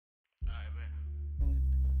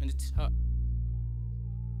in the top.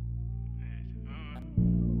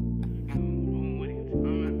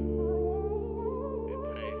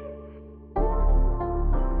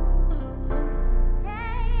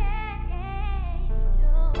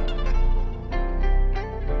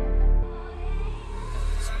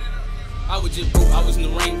 I was just broke, I was in the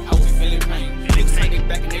rain, I was feeling pain. Niggas turn their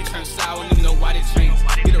back and they turn sour, and you know why they changed.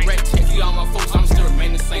 Get a rat check, you all my folks, I'm still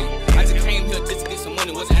remain the same. I just came here just to get some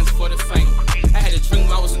money, wasn't answer for the fame. I had a dream,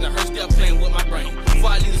 I was in the hearse, still playing with my brain.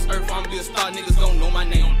 Before I leave this earth, I'ma be a star, niggas gon' know my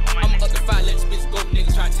name. I'm up to 5, let this bitch go,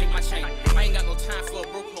 niggas try to take my chain. I ain't got no time for a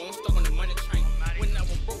broke hoe, I'm stuck on the money train. When I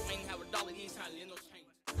was broke, I ain't have a dollar, you ain't trying to live no change.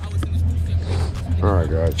 I was in the streets. Alright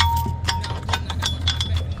guys.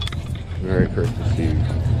 Merry Christmas Eve.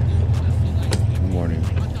 Morning.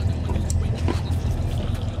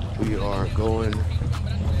 We are going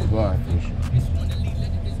fly fishing.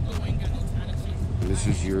 This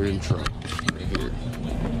is your intro right here.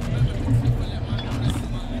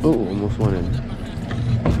 Oh, almost went in.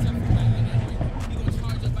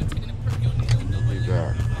 We'll be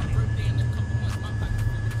back.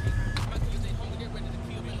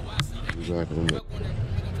 We'll be back in a minute.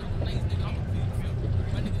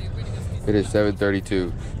 It is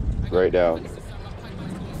 7:32 right now.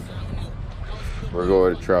 We're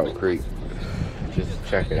going to Trout Creek just to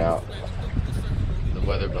check it out. The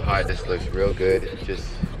weather behind us looks real good. Just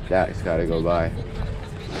that's got to go by.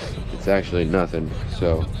 It's actually nothing.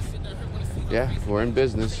 So yeah, we're in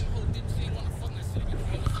business.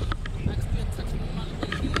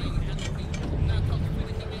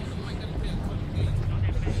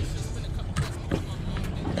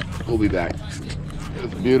 We'll be back.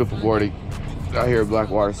 It's a beautiful morning out here in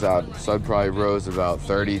Blackwater Sound. Sun probably rose about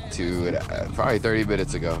 30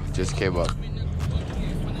 minutes ago. Just came up.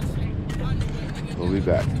 We'll be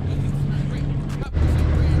back.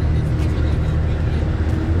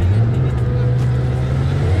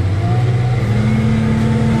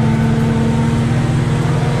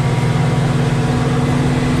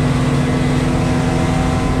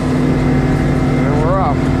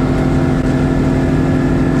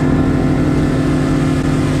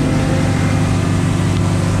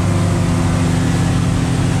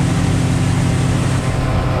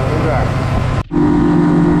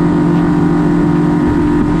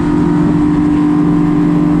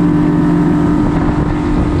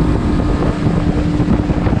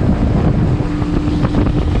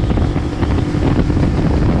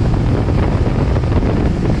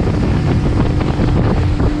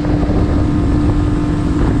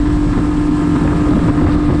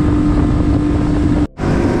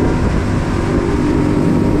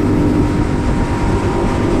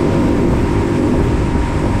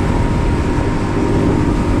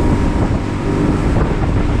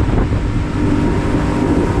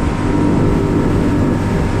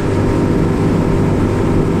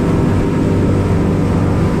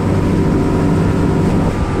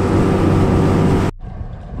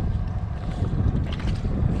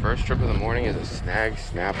 First trip of the morning is a snag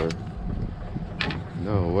snapper.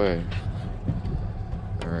 No way.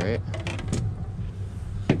 Alright.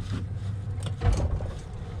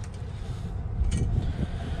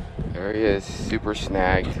 There he is, super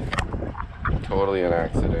snagged. Totally an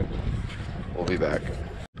accident. We'll be back.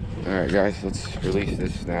 Alright guys, let's release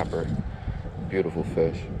this snapper. Beautiful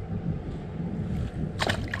fish.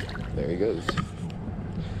 There he goes.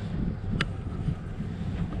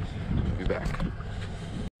 We'll be back.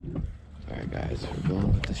 Alright guys, we're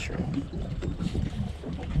going with the shrimp.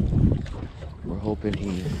 We're hoping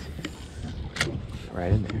he's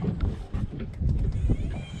right in there.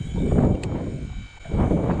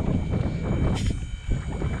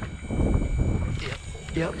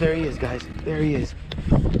 Yep, there he is guys. There he is.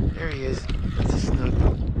 There he is. That's a snook.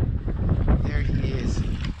 There he is.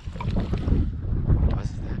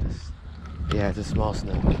 What's that? Yeah, it's a small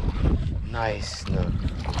snook. Nice snook.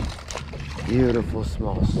 Beautiful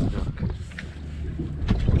small snook.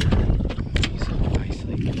 He's so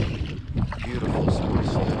nicely. Beautiful small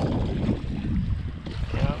snook.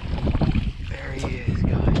 Yep. There he is,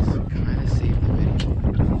 guys. Kind of saved the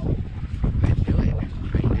video.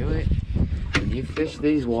 I knew it. When you fish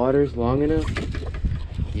these waters long enough,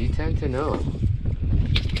 you tend to know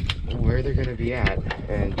where they're gonna be at,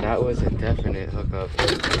 and that was a definite hookup.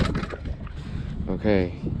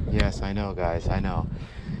 Okay, yes, I know guys, I know.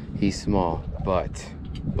 He's small, but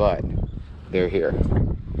they're here.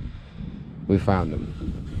 We found him.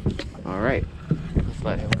 All right, let's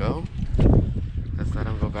let him go. Let's let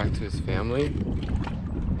him go back to his family.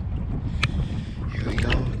 Here we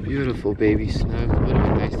go, beautiful baby snook. Would have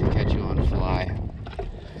been nice to catch you on a fly.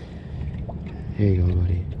 Here you go,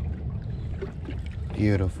 buddy.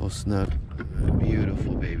 Beautiful snook.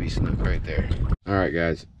 Beautiful baby snook right there. All right,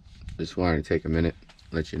 guys. Just wanted to take a minute,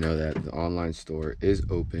 let you know that the online store is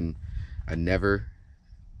open. I never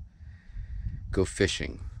go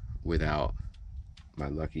fishing without my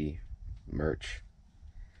lucky merch.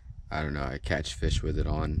 I don't know, I catch fish with it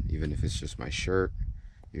on, even if it's just my shirt,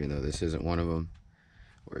 even though this isn't one of them,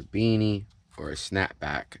 or a beanie, or a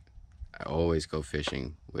snapback. I always go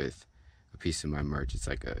fishing with a piece of my merch. It's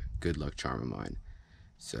like a good luck charm of mine.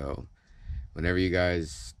 So whenever you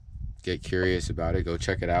guys get curious about it, go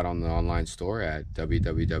check it out on the online store at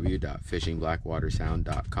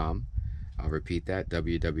www.fishingblackwatersound.com. I'll repeat that,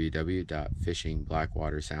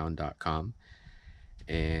 www.fishingblackwatersound.com.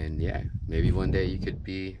 And yeah, maybe one day you could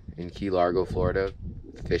be in Key Largo, Florida,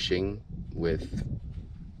 fishing with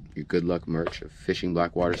your good luck merch of Fishing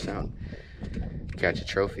Blackwater Sound. Catch a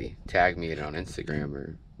trophy, tag me in it on Instagram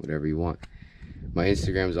or whatever you want. My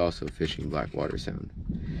Instagram is also Fishing Blackwater Sound.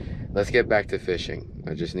 Let's get back to fishing.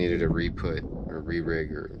 I just needed to re-put or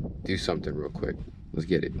re-rig or do something real quick. Let's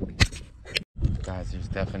get it. Guys, there's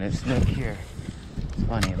definite snook here. It's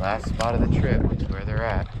funny, last spot of the trip is where they're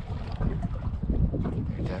at.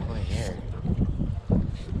 They're definitely here.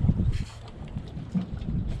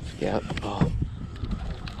 Yep. Oh,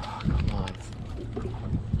 come on.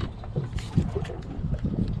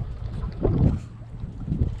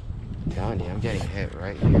 I'm telling you, I'm getting hit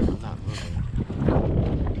right here. I'm not moving.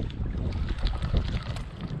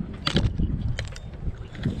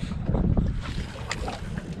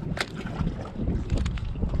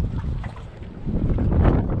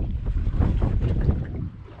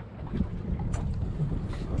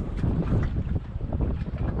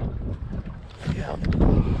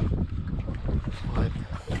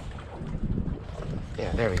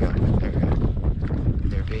 Yeah, there we go. There we go.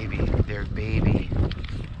 Their baby. Their baby.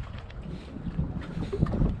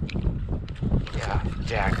 Yeah,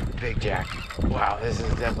 jack. Big jack. Wow, this is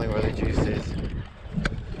definitely where the juice is.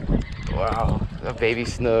 Wow. A baby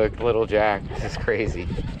snook, little jack. This is crazy.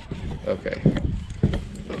 Okay.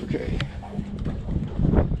 Okay.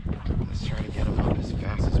 Let's try to get them up as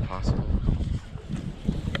fast as possible.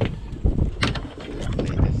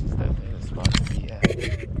 This is definitely the spot to be at.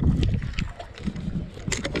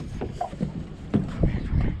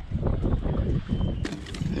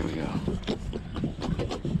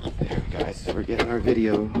 We're getting our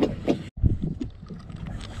video.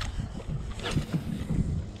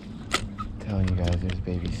 Telling you guys there's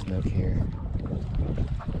baby snook here.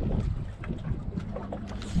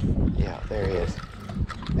 Yeah, there he is.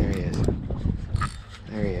 There he is.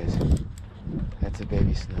 There he is. That's a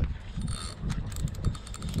baby snook.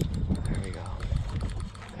 There we go.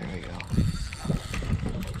 There we go.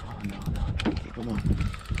 Oh no, no, no. Keep him on.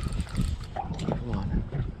 Keep him on.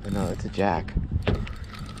 Oh, no, it's a jack.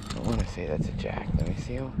 I want to say that's a jack. Let me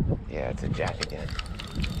see him. Yeah, it's a jack again.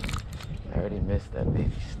 I already missed that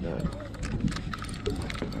baby snook.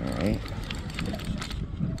 Alright.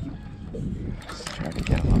 Let's try to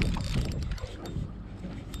get him up.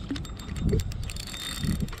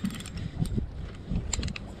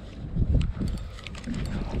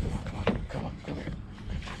 Come on, come here.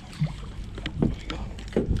 There we go.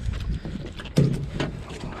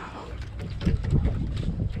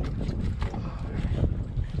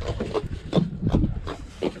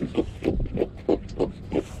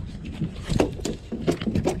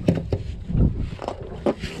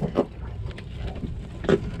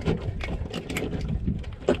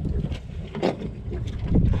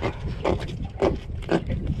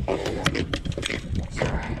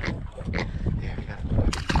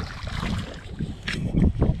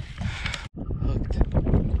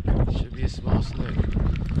 Small snook.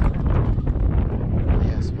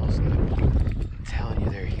 Yeah, small snook. I'm telling you,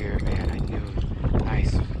 they're here, man. I knew.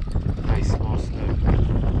 Nice small snook.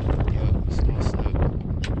 Yep, small snook.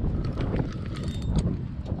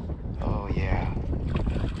 Oh yeah.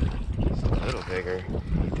 It's a little bigger.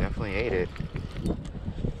 He definitely ate it.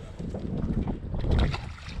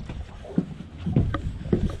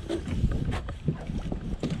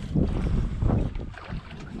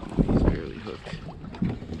 He's barely hooked.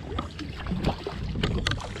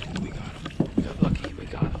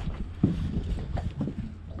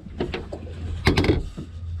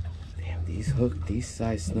 These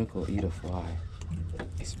size snook will eat a fly.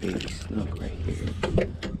 This baby snook right here.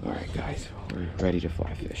 Alright guys, we're ready to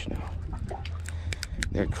fly fish now.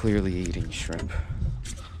 They're clearly eating shrimp.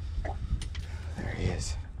 There he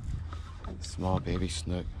is. Small baby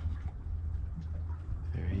snook.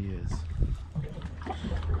 There he is.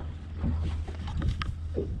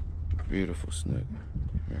 Beautiful snook.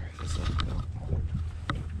 Alright, let's let him go.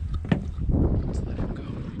 Let's let him go.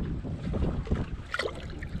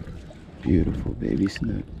 Beautiful baby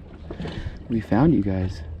snook. We found you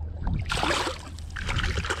guys.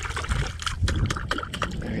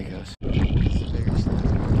 There he goes. That's a bigger snook.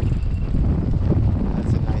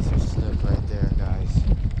 That's a nicer snook right there, guys.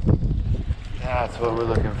 That's what we're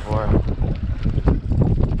looking for. I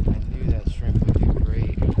knew that shrimp would do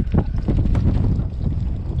great.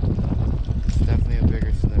 It's definitely a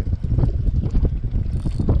bigger snook.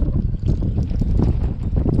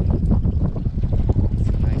 It's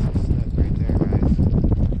a nicer snook right there, guys.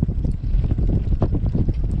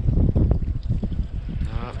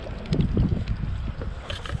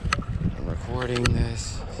 I'm recording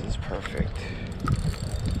this. This is perfect.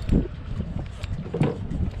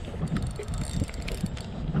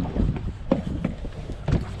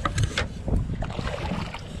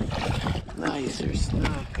 Nicer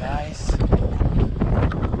snook, guys. Maybe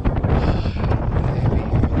a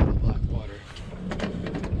little black water.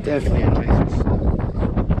 Definitely a nicer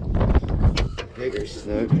snook. Bigger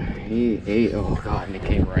snook. He ate. Oh god, and it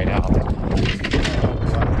came right out.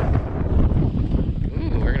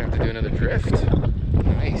 Ooh, we're gonna have to do another drift.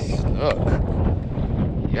 Nice snook.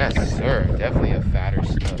 Yes, sir. Definitely a fatter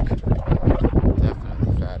snook.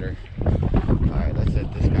 Definitely fatter. Alright, let's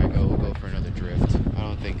let this guy go. We'll go for another drift. I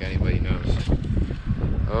don't think anybody knows.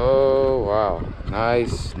 Oh, wow.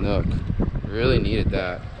 Nice snook. Really needed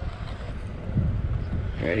that.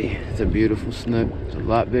 Ready? It's a beautiful snook. It's a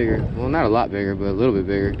lot bigger. Well, not a lot bigger, but a little bit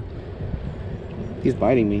bigger. He's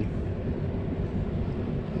biting me.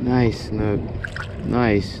 Nice snook.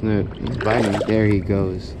 Nice snook. He's biting me. There he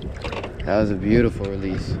goes. That was a beautiful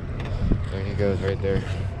release. There he goes right there.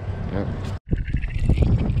 Yep.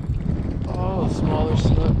 Oh, smaller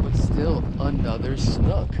snook, but still another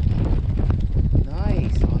snook.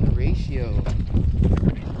 Nice on the ratio.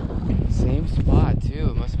 Same spot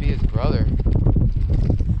too. It must be his brother.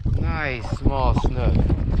 Nice small snook.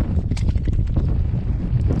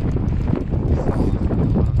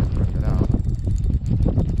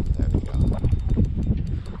 There we go.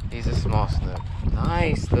 He's a small snook.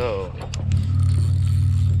 Nice though.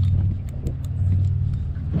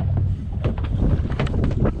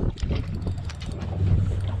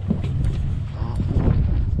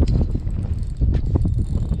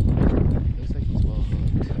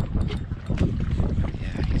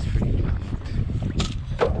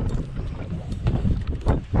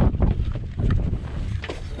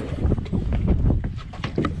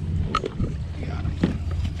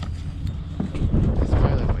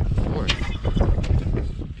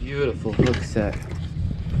 Beautiful hook set.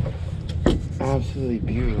 Absolutely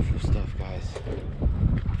beautiful stuff, guys.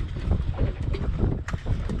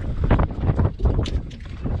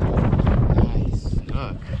 Nice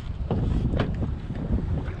snook.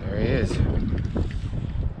 There he is. Look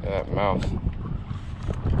at that mouth.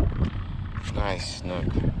 Nice snook.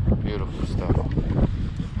 Beautiful stuff.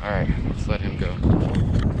 Alright, let's let him go.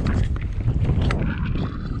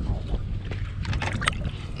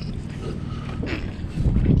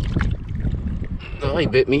 Oh, he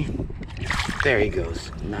bit me. There he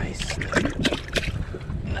goes. Nice.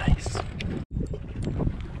 Nice.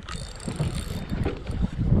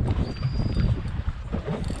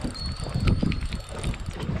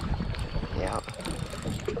 Yeah.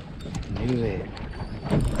 Knew it.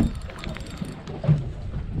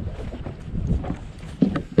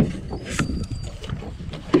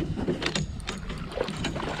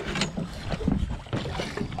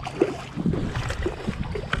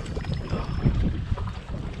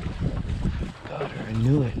 I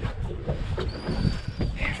knew it.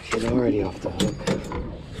 Damn, she's already off the hook.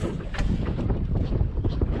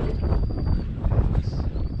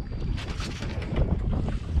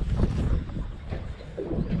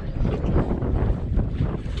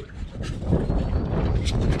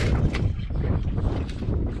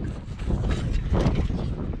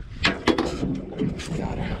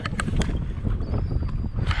 Got her.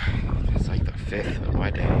 It's like the 5th of my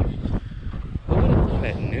day. Who would have thought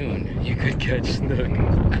at noon you could catch snook?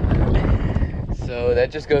 So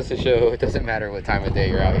that just goes to show it doesn't matter what time of day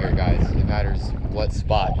you're out here, guys. It matters what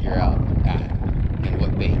spot you're out at and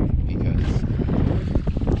what bait. Because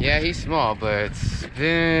yeah, he's small, but it's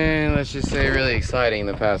been, let's just say, really exciting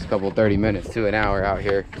the past couple 30 minutes to an hour out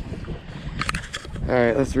here. All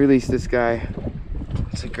right, let's release this guy.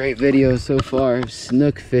 It's a great video so far of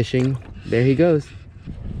snook fishing. There he goes.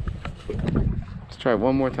 Let's try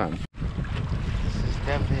one more time. This is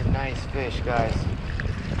definitely a nice fish, guys.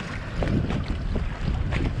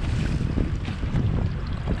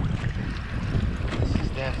 This is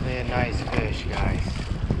definitely a nice fish, guys.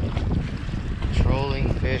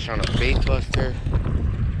 Trolling fish on a bait buster.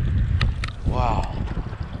 Wow.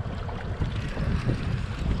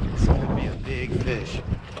 It's gonna be big fish.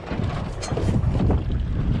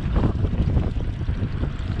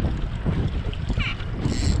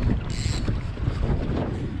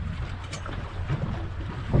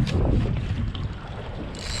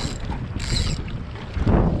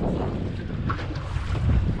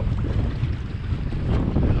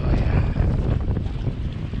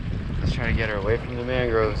 Trying to get her away from the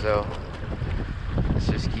mangroves though. Let's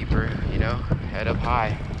just keep her, you know, head up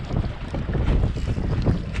high.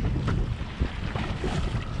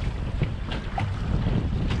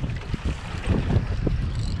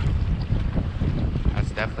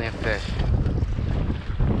 That's definitely a fish.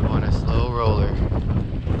 On a slow roller.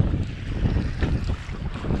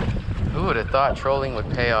 Who would have thought trolling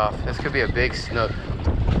would pay off? This could be a big snook.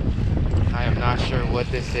 I am not sure what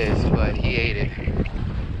this is, but he ate it.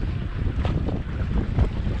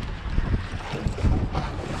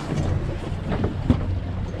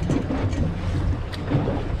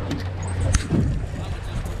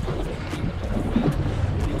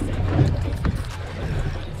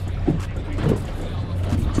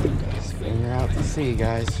 See you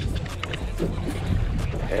guys.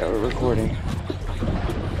 Yeah, we're recording.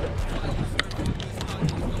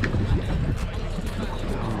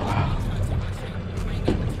 Oh, wow.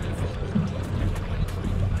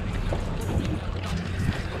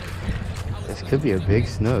 This could be a big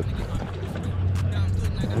snook.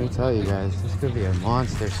 Let me tell you guys, this could be a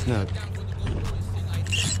monster snook.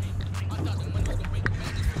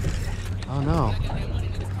 Oh no.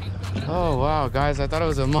 Oh wow, guys, I thought it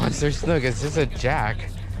was a monster snook. It's just a jack.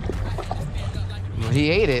 But he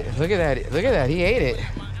ate it. Look at that. Look at that. He ate it.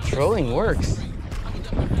 Trolling works.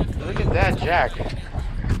 Look at that jack.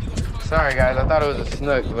 Sorry guys, I thought it was a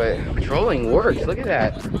snook, but trolling works. Look at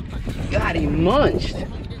that. God, he munched.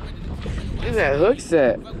 Look at that hook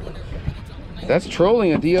set. That's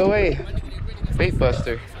trolling a DOA bait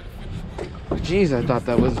buster. Jeez, I thought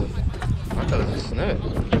that was a snook.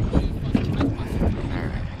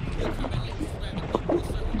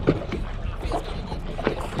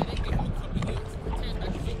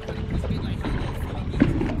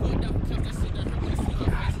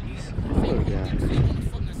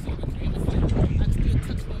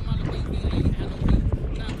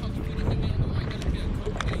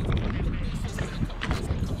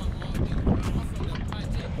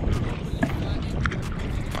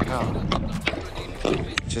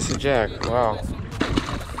 Just a jack. Wow.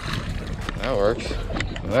 That works.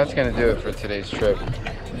 Well, that's going to do it for today's trip.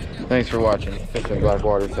 Thanks for watching Fishing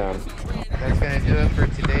Blackwater Sound. That's going to do it for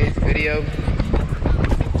today's video.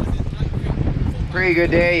 Pretty good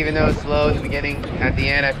day, even though it's slow at the beginning. At the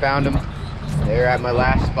end, I found them. They're at my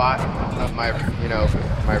last spot of my, you know,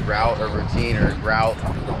 my route or routine or route.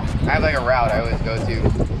 I have like a route I always go to,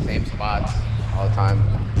 same spots all the time.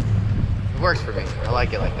 It works for me. I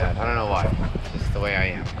like it like that. I don't know why. It's just the way I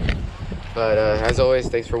am. But as always,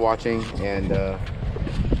 thanks for watching, and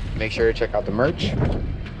make sure to check out the merch.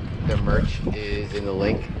 The merch is in the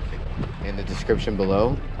link in the description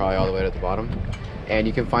below, probably all the way at the bottom. And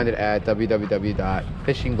you can find it at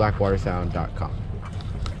www.fishingblackwatersound.com.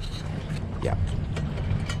 Yeah.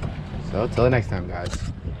 So till the next time, guys.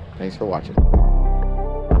 Thanks for watching.